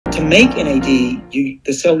To make NAD,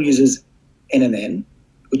 the cell uses NmN,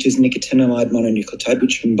 which is nicotinamide mononucleotide,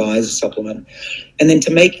 which you can buy as a supplement. And then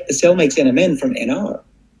the cell makes NmN from NR.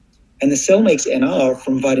 And the cell makes NR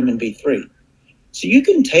from vitamin B3. So you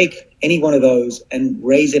can take any one of those and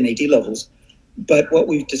raise NAD levels. But what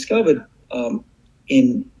we've discovered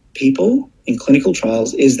in people, in clinical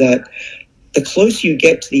trials, is that the closer you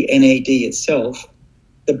get to the NAD itself,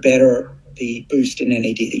 the better the boost in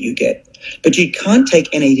NAD that you get. But you can't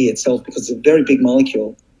take NAD itself because it's a very big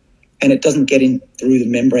molecule and it doesn't get in through the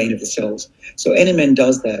membrane of the cells. So NmN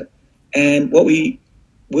does that. And what we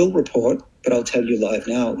will report, but I'll tell you live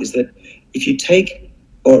now, is that if you take,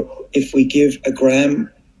 or if we give a gram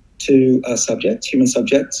to subjects, human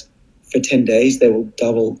subjects, for 10 days, they will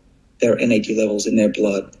double their NAD levels in their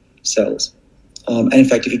blood cells. And in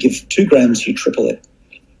fact, if you give 2 grams, you triple it.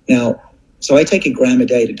 Now, so I take a gram a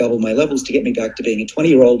day to double my levels to get me back to being a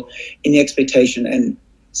 20-year-old in the expectation and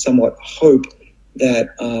somewhat hope that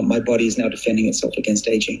my body is now defending itself against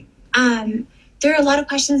aging. There are a lot of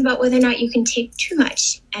questions about whether or not you can take too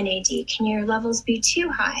much NAD. Can your levels be too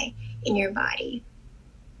high in your body?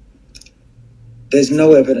 There's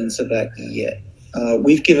no evidence of that yet.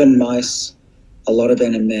 We've given mice a lot of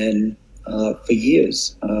NmN for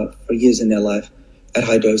years in their life at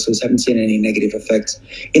high doses, haven't seen any negative effects.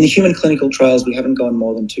 In the human clinical trials, we haven't gone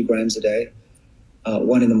more than 2 grams a day,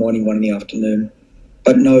 1 in the morning, 1 in the afternoon,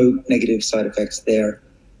 but no negative side effects there.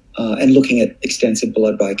 And looking at extensive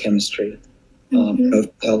blood biochemistry of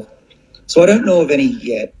health. So I don't know of any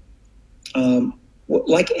yet.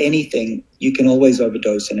 Like anything, you can always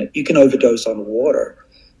overdose in it. You can overdose on water.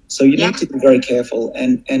 So you need to be very careful.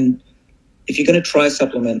 And if you're going to try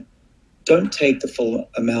supplement, don't take the full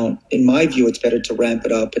amount. In my view, it's better to ramp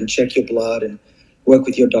it up and check your blood and work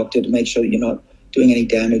with your doctor to make sure that you're not doing any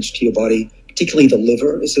damage to your body. Particularly the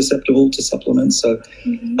liver is susceptible to supplements. So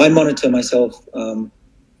I monitor myself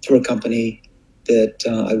through a company that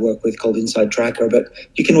I work with called Inside Tracker. But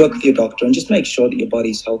you can work with your doctor and just make sure that your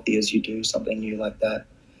body's healthy as you do something new like that.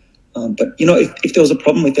 But, you know, if there was a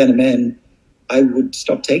problem with NmN, I would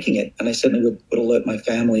stop taking it, and I certainly would alert my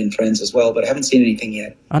family and friends as well, but I haven't seen anything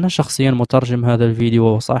yet. أنا شخصيا مترجم هذا الفيديو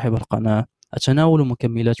وصاحب القناة أتناول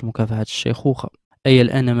مكملات مكافحة الشيخوخة، أي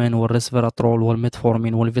الNmn والريسفيراترول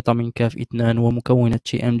والميتفورمين والفيتامين كاف 2 ومكونات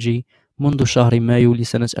TMG منذ شهر مايو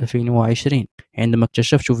لسنة 2020 عندما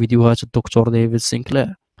اكتشفت فيديوهات الدكتور ديفد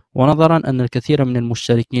سنكلير. ونظرا أن الكثير من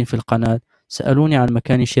المشتركين في القناة سألوني عن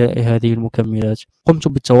مكان شراء هذه المكملات، قمت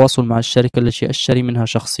بالتواصل مع الشركة التي أشتري منها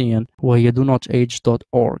شخصيا وهي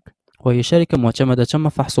donotage.org، وهي شركة معتمدة تم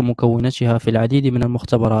فحص مكوناتها في العديد من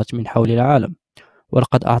المختبرات من حول العالم،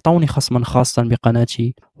 ولقد أعطوني خصما خاصا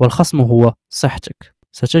بقناتي، والخصم هو sehtek.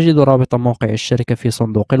 ستجد رابط موقع الشركة في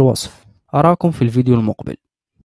صندوق الوصف. أراكم في الفيديو المقبل.